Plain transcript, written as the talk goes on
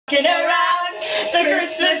Rocking around the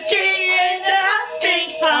Christmas tree in a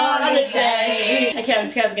happy holiday. Okay, I'm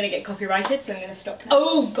scared we're going to get copyrighted, so I'm going to stop now.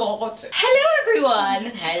 Oh God. Hello everyone.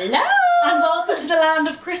 Hello. And welcome to the land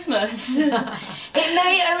of Christmas. It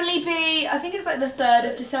may only be, I think it's like the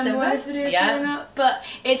 3rd of December when this video is going up, but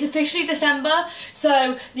it's officially December,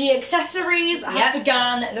 so the accessories have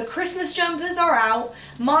begun, the Christmas jumpers are out.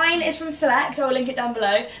 Mine is from Select, I will link it down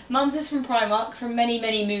below. Mum's is from Primark from many,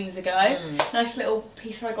 many moons ago. Nice little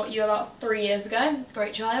piece I got you about 3 years ago,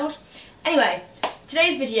 great child. Anyway,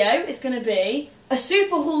 today's video is going to be a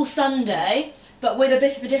super haul Sunday, but with a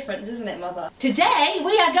bit of a difference, isn't it, Mother? Today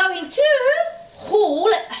we are going to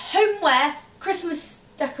haul homeware Christmas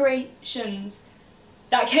decorations.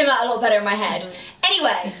 That came out a lot better in my head.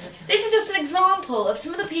 Anyway, this is just an example of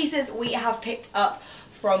some of the pieces we have picked up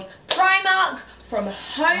from Primark, from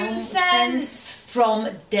Homesense, from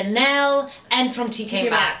Denel, and from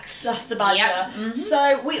TKmax. That's the badger.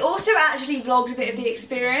 So we also actually vlogged a bit of the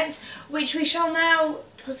experience, which we shall now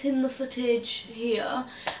put in the footage here.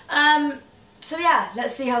 So yeah,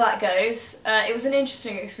 let's see how that goes. It was an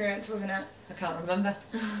interesting experience, wasn't it? I can't remember.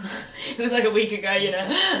 It was like a week ago, you know.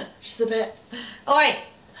 Just a bit. Oi!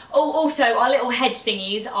 Oh, also, our little head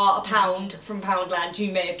thingies are £1 from Poundland.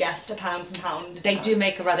 You may have guessed, £1 from Pound. They do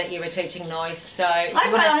make a rather irritating noise, so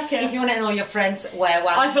if if you want to annoy your friends, wear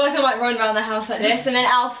one. I feel like I might run around the house like this, and then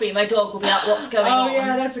Alfie, my dog, will be like, what's going on? Oh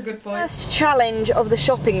yeah, that's a good point. First challenge of the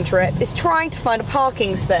shopping trip is trying to find a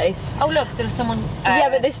parking space. Oh look, there's someone... yeah,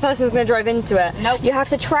 but this person's going to drive into it. Nope. You have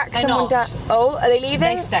to track someone down. Oh, are they leaving?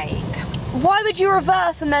 They stay. Why would you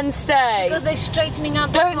reverse and then stay? Because they're straightening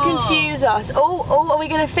out the Don't car. confuse us. Oh, are we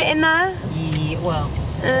going to fit in there? Yeah, well,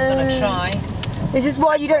 we're going to try. This is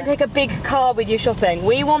why you don't take a big car with your shopping.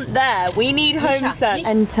 We want there. We need Homesense.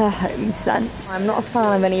 Enter Homesense. I'm not a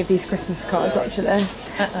fan of any of these Christmas cards, actually.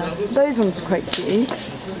 Those ones are quite cute.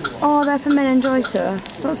 Oh, they're for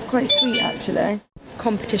meningitis. That's quite sweet, actually.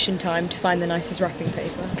 Competition time to find the nicest wrapping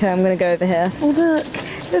paper. Okay, I'm going to go over here. Oh,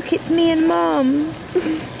 look, it's me and Mum.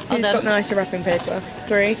 Who's got the nicer wrapping paper?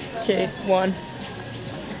 3, 2, 1.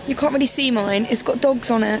 You can't really see mine. It's got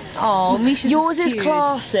dogs on it. Oh, Misha's yours is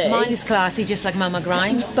classy. Mine is classy, just like Mama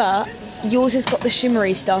Grimes. But yours has got the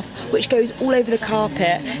shimmery stuff, which goes all over the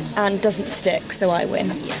carpet and doesn't stick, so I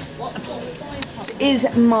win. Is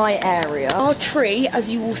my area. Our tree,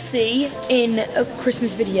 as you will see in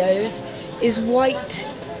Christmas videos, is white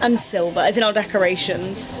and silver, as in our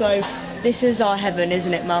decorations. So this is our heaven,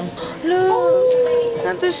 isn't it, Mum? Look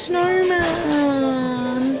at the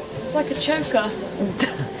snowman. It's like a choker.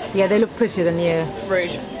 Yeah, they look prettier than you.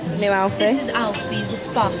 Rude. New Alfie. This is Alfie with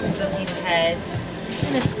sparkles on his head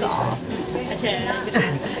and a scarf.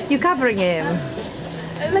 You're covering him.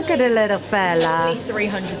 Look at the little fella. Only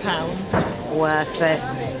 £300. Worth it.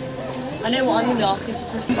 I know what I'm going to be asking for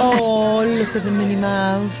Christmas. Oh, look at the Minnie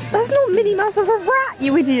Mouse. That's not Minnie Mouse, that's a rat,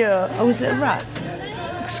 you idiot. Oh, is it a rat?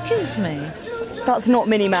 Excuse me. That's not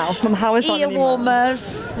Minnie Mouse, Mum. How is that Minnie Mouse? Ear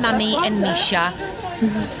warmers, Mummy and Misha.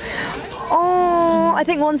 Oh, I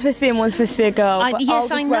think one's supposed to be and one's supposed to be a girl.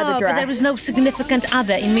 Yes, I know, but there is no significant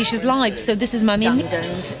other in Misha's life, so this is Mummy.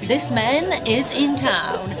 This man is in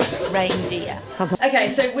town. Reindeer. Okay,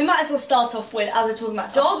 so we might as well start off with, as we're talking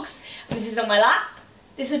about dogs, and this is on my lap,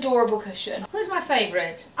 this adorable cushion. Who's my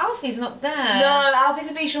favourite? Alfie's not there. No, Alfie's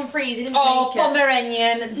a Bichon Frise, he didn't make it.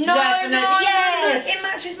 Pomeranian, definitely. Yes! No, it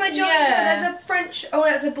matches my jumper. Yeah. There's a French,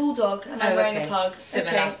 that's a bulldog, and I'm wearing a pug.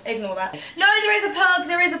 Similar. Okay, ignore that. No, there is a pug,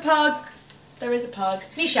 there is a pug. There is a pug.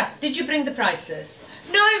 Misha, did you bring the prices?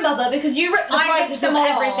 No, Mother, because you ripped the prices of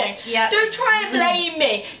everything. Yeah. Don't try and blame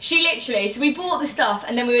me. She literally, so we bought the stuff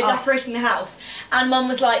and then we were decorating the house and Mum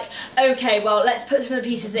was like, okay, well, let's put some of the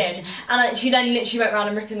pieces in. And she then literally went around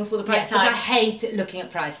and ripping off all the price tags. Because I hate looking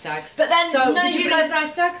at price tags. But then, so did you buy the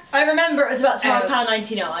price tag? I remember it was about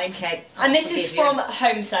 £12.99. Okay. And this is from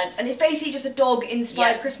Homesense, and it's basically just a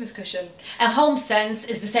dog-inspired Christmas cushion. And Homesense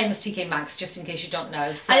is the same as TKmax, just in case you don't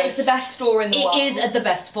know. So and it's the best store in the world. It is the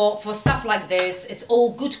best for stuff like this. It's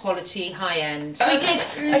all good quality, high end. We did.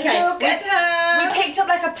 Okay. Look at her. We picked up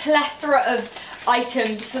like a plethora of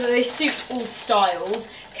items so that they suit all styles.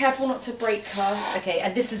 Careful not to break her. Okay,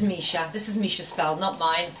 and this is Misha. This is Misha's style, not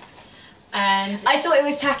mine. And I thought it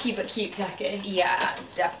was tacky, but cute tacky. Yeah,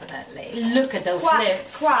 definitely. Look at those quack,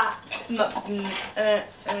 lips. Quack. You're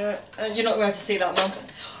not going to see that, Mum.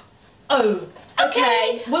 Oh,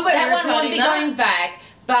 okay. We won't that one won't be going back,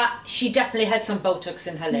 but she definitely had some Botox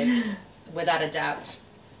in her lips, without a doubt.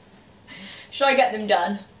 Should I get them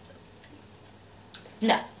done?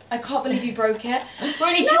 No. I can't believe you broke it. We're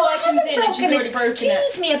only 2 items in and she's already broken it.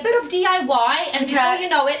 Excuse me, a bit of DIY and before you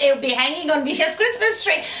know it, it'll be hanging on Misha's Christmas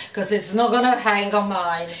tree. Because it's not going to hang on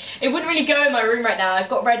mine. It wouldn't really go in my room right now. I've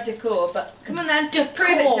got red decor, but come on then,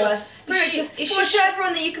 prove it to us. Prove it to us. Come on, show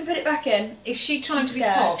everyone that you can put it back in. Is she trying to be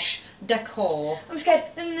posh? Decor. I'm scared.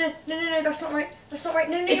 No, that's not right. That's not right.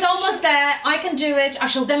 No. It's almost there. I can do it. I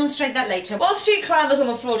shall demonstrate that later. Whilst she clambers on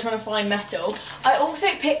the floor trying to find metal, I also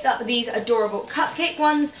picked up these adorable cupcake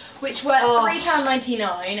ones, which were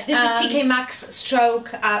 £3.99. This is TKmax stroke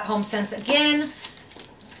Homesense again.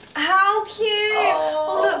 How cute!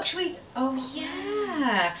 Oh look, should we? Oh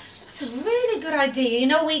yeah, that's a really good idea. You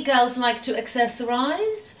know, we girls like to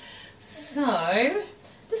accessorise, so.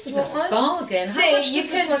 This is a bargain. See, how much does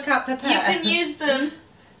this work out per pair? You can use them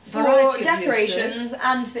for decorations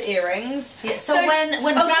and for earrings. Yeah, so when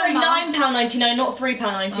Grandma... £9.99, not £3.99.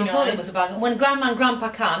 I thought it was a bargain. When Grandma and Grandpa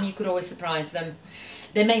come, you could always surprise them.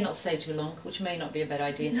 They may not stay too long, which may not be a bad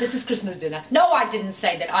idea. This is Christmas dinner. No, I didn't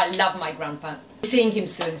say that. I love my grandpa. Seeing him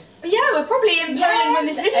soon. Yeah, we're probably in Poland when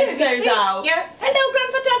this video goes out. Yeah. Hello,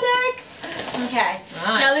 Grandpa Tadek. Okay.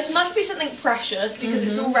 Right. Now this must be something precious because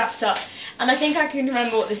it's all wrapped up, and I think I can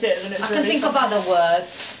remember what this is. And it's I can think of other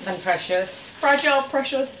words than precious. Fragile,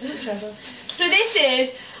 precious, whichever. So this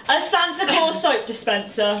is a Santa Claus soap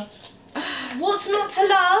dispenser. What's not to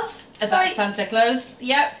love about Santa Claus?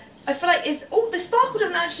 Yep. I feel like the sparkle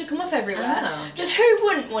doesn't actually come off everywhere. Just who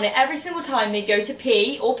wouldn't want it every single time they go to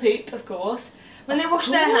pee or poop, of course. When they wash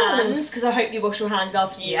their hands, because I hope you wash your hands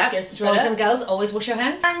after you go to the toilet. Boys and girls, always wash your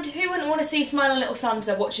hands. And who wouldn't want to see smiling little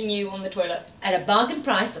Santa watching you on the toilet? At a bargain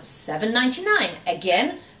price of $7.99.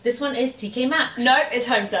 Again, this one is TKmax. Nope, it's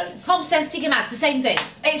Homesense. Homesense, TKmax, the same thing.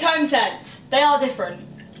 It's Homesense. They are different.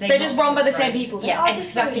 They're just run by the same people. Yeah,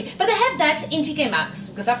 exactly. But they have that in TKmax,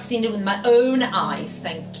 because I've seen it with my own eyes.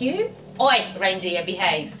 Thank you. Oi, reindeer,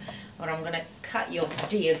 behave. Or I'm going to cut your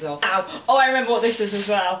ears off. Ow. Oh, I remember what this is as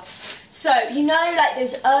well. So, you know, like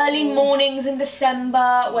those early mornings in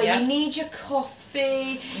December where you need your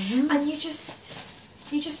coffee and you just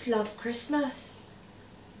love Christmas.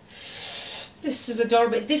 This is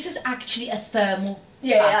adorable. This is actually a thermal.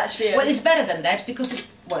 Yeah, it actually is. Well, it's better than that because it's,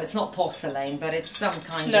 well, it's not porcelain, but it's some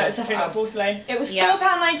kind of... No, it's definitely not porcelain. It was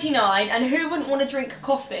 £4.99, and who wouldn't want to drink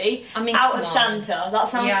coffee out of Santa? That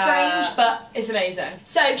sounds strange, but it's amazing.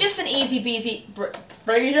 So, just an easy, breezy,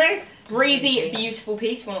 beautiful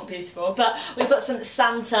piece. Well, not beautiful, but we've got some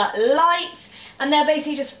Santa lights, and they're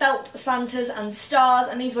basically just felt Santas and stars,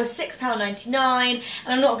 and these were £6.99, and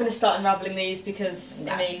I'm not going to start unravelling these because,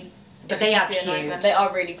 I mean... But they are cute. They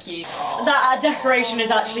are really cute. That decoration is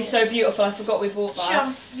actually so beautiful. I forgot we bought that.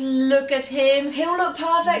 Just look at him. He'll look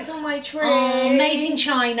perfect on my tree. Oh, made in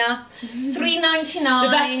China. $3.99. The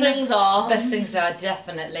best things are. The best things are,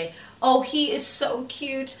 definitely. Oh, he is so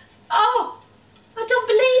cute. Oh, I don't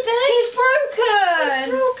believe it. He's broken. He's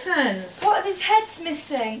broken. What if his head's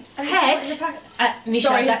missing? Head? Misha,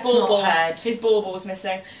 sorry, that's not head. His baubles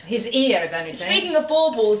missing. His ear, if anything. Speaking of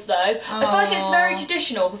baubles, though, I feel like it's very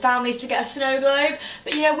traditional for families to get a snow globe,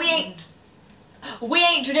 but you know, we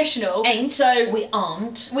ain't traditional. So we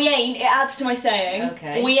aren't. We ain't. It adds to my saying.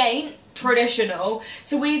 Okay. We ain't traditional.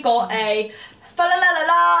 So we got a fa la la la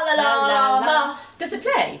la la la la. Does it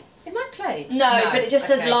play? It might play. No, but it just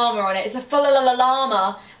says llama on it. It's a full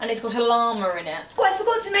llama, and it's got a llama in it. Oh, I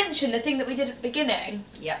forgot to mention the thing that we did at the beginning.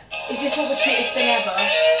 Yeah. Is this not the cutest thing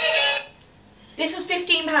ever? This was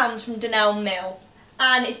 £15 from Dunelm Mill,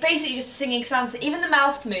 and it's basically just a singing Santa. Even the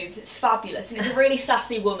mouth moves. It's fabulous, and it's a really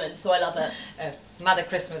sassy woman, so I love it. Oh, Mother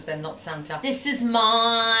Christmas then, not Santa. This is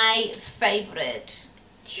my favourite.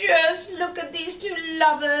 Just look at these two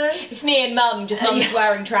lovers. It's me and Mum, just Mum's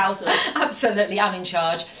wearing trousers. Absolutely, I'm in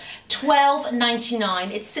charge.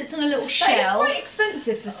 $12.99. It sits on a little shelf. It's quite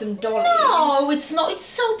expensive for some dollies. No, it's not. It's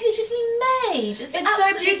so beautifully made. It's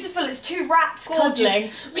so beautiful. It's two rats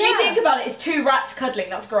cuddling. When you think about it, it's two rats cuddling.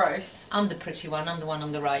 That's gross. I'm the pretty one. I'm the one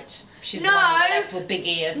on the right. She's the one on the left with big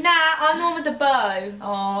ears. Nah, I'm the one with the bow.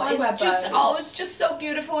 Oh, it's just so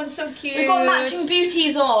beautiful and so cute. We've got matching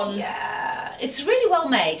beauties on. Yeah, it's really well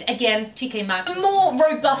made. Again, TKmax. More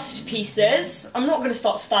robust pieces. I'm not going to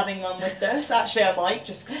start stabbing Mum with this. Actually, I might,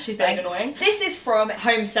 just because she's being annoying. This is from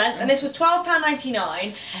Homesense, and this was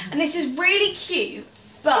 £12.99, and this is really cute,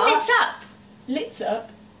 but... It lights up. Lights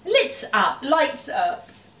up? Lights up. Lights up.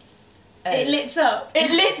 It lights up.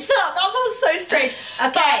 It lights up. That sounds so strange.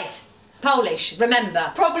 Okay. But Polish,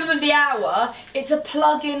 remember. Problem of the hour, it's a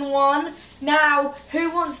plug-in one. Now,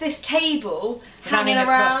 who wants this cable hanging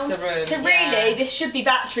around? Across the room. So really, this should be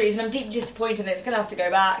batteries, and I'm deeply disappointed, and it's going to have to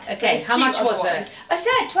go back. Okay, how much was it? I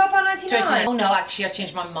said £12.99. Oh no, actually I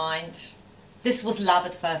changed my mind. This was love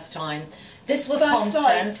at first time. This was First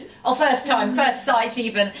Homesense. Oh, first time, first sight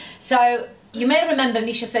even. So you may remember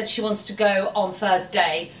Misha said she wants to go on first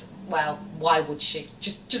dates. Well, why would she?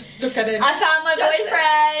 Just look at him. I found my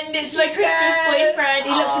boyfriend. It's my Christmas boyfriend.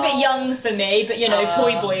 He looks a bit young for me, but you know,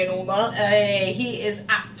 toy boy and all that. He is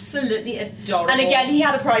absolutely adorable. And again, he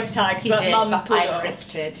had a price tag, He but did, Mum but pulled I it off.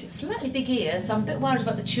 ripped it. Slightly big ears, so I'm a bit worried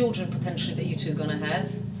about the children potentially that you two are going to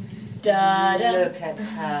have. Da, da. Look at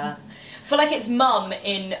her. I feel like it's Mum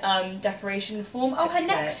in decoration form. Oh, her Okay.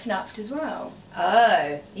 neck snapped as well.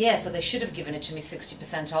 Oh, yeah, so they should have given it to me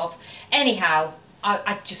 60% off. Anyhow,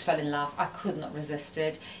 I just fell in love. I could not resist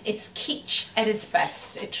it. It's kitsch at its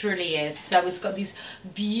best. It truly is. So it's got these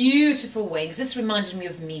beautiful wings. This reminded me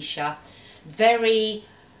of Misha. Very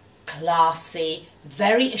classy,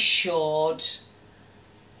 very assured,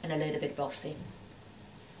 and a little bit bossy.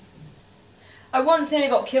 I once nearly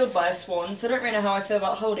got killed by a swan, so I don't really know how I feel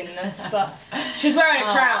about holding this, but she's wearing a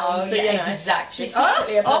crown, so yeah, you know. exactly. She's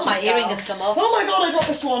secretly a Oh, my budget earring gal. has come off. Oh my god, I dropped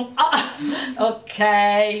the swan.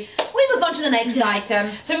 Okay. We move on to the next item.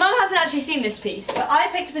 So Mum hasn't actually seen this piece, but I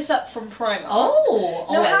picked this up from Primark. Oh,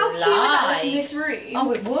 Now, how I cute would that look in like. this room?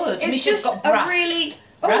 Oh, it would. It's Misha's just got brass. a really...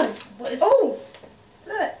 Brass? What is it? Oh,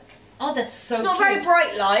 look. Oh, that's so It's not cute. very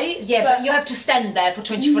bright light. Yeah, but you have to stand there for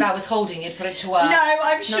 24 hours holding it for it to work. No,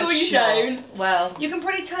 I'm Not sure you don't. Well, You can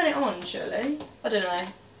probably turn it on, surely. I don't know.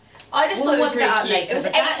 I just we'll thought it was work that out really cute. later, It was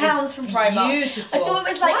but that £8 is from Primark. Beautiful. I thought it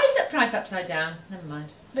was like... Why is that price upside down? Never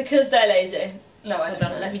mind. Because they're lazy. No, I Hold don't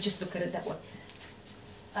on, know. let me just look at it that way.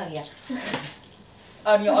 Oh, yeah.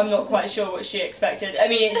 I'm not quite sure what she expected. I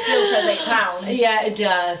mean, it still says £8. Yeah, it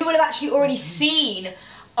does. You would have actually already seen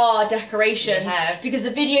our decorations You have. because the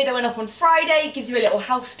video that went up on Friday gives you a little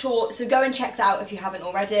house tour, so go and check that out if you haven't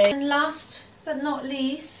already. And last but not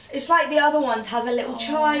least... It's like the other ones has a little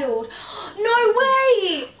child. No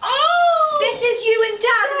way! Oh! This is you and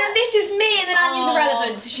Dad, and then this is me, and then Anya's Oh.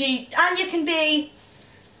 irrelevant. So Anya can be...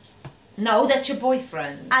 No, that's your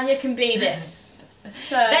boyfriend. Anya can be this.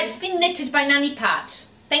 So... That's been knitted by Nanny Pat.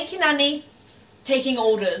 Thank you, Nanny. taking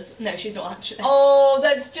orders. No, she's not actually. Oh,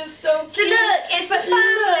 that's just so cute. So look, it's the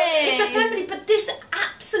family. It's a family, but this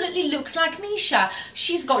absolutely looks like Misha.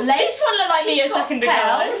 She's got lace. This one looked like me a second ago.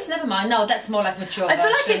 Pearls. Never mind. No, that's more like mature I feel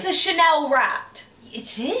like version. it's a Chanel rat.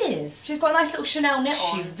 It is. She's got a nice little Chanel knit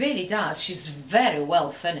She on. really does. She's very well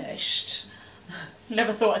finished.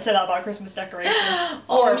 Never thought I'd say that about a Christmas decoration. Oh,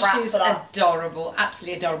 or a rat she's for that. adorable,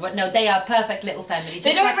 absolutely adorable. But no, they are a perfect little family.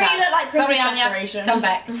 They just don't like really us. look like Christmas Sorry, Anya, decorations. come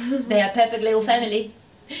back. They are a perfect little family.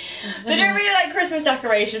 They don't really like Christmas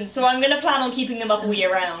decorations, so I'm going to plan on keeping them up all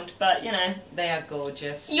year round, but you know. They are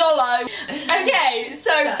gorgeous. YOLO! Okay,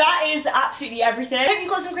 so that is absolutely everything. I hope you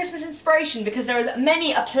got some Christmas inspiration because there is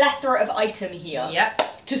a plethora of item here.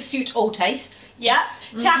 Yep, to suit all tastes. Yep.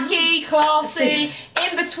 Tacky, classy,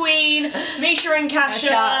 in between, Misha and Kasha.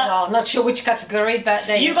 Well, not sure which category, but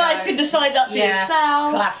there you You guys go. can decide that for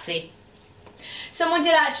yourself. Classy. Someone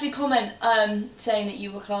did actually comment saying that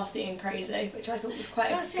you were classy and crazy, which I thought was quite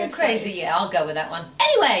Classy a good and crazy, phrase. yeah, I'll go with that one.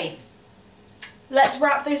 Anyway, let's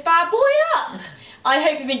wrap this bad boy up. I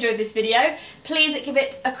hope you've enjoyed this video. Please give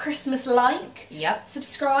it a Christmas like. Yep.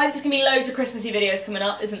 Subscribe. There's going to be loads of Christmassy videos coming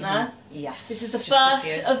up, isn't there? Yes. This is the just a first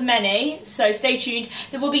few. of many, so stay tuned.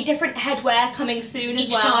 There will be different headwear coming soon as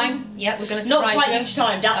Each well. time? Yep, we're going to surprise Not quite you. each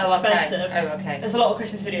time, that's Oh, okay. expensive. Oh, okay. There's a lot of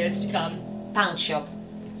Christmas videos to come. Pound shop.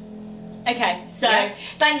 Okay, so Yeah.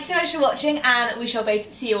 thank you so much for watching, and we shall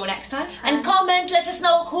both see you all next time. And comment, let us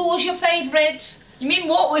know who was your favourite. You mean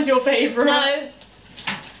what was your favourite? No.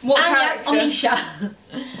 What Anya character? or Misha?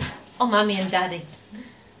 Or Mummy and Daddy.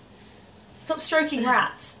 Stop stroking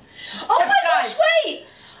rats. Oh Subscribe. my gosh, wait!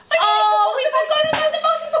 Oh, we forgot about the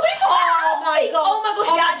most important. Oh my god! Oh my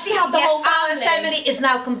gosh, we actually have the whole family. Our family is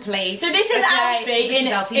now complete. So this is Alfie This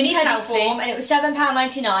is Alfie. in Meet teddy Alfie. form, and it was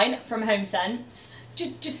 £7.99 from Homesense.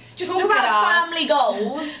 Just Talk look about at us. family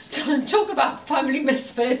goals. Talk about family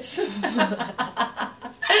misfits.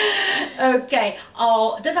 Okay.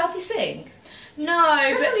 Oh, does Alfie sing? No,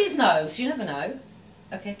 Press but on his nose. You never know.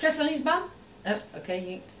 Okay. Press on his bum. Oh,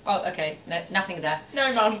 okay. Oh, okay. No, nothing there.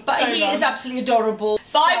 no, mum. But no, he mum. is absolutely adorable.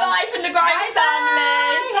 Bye bye from the Grimes Bye-bye. family.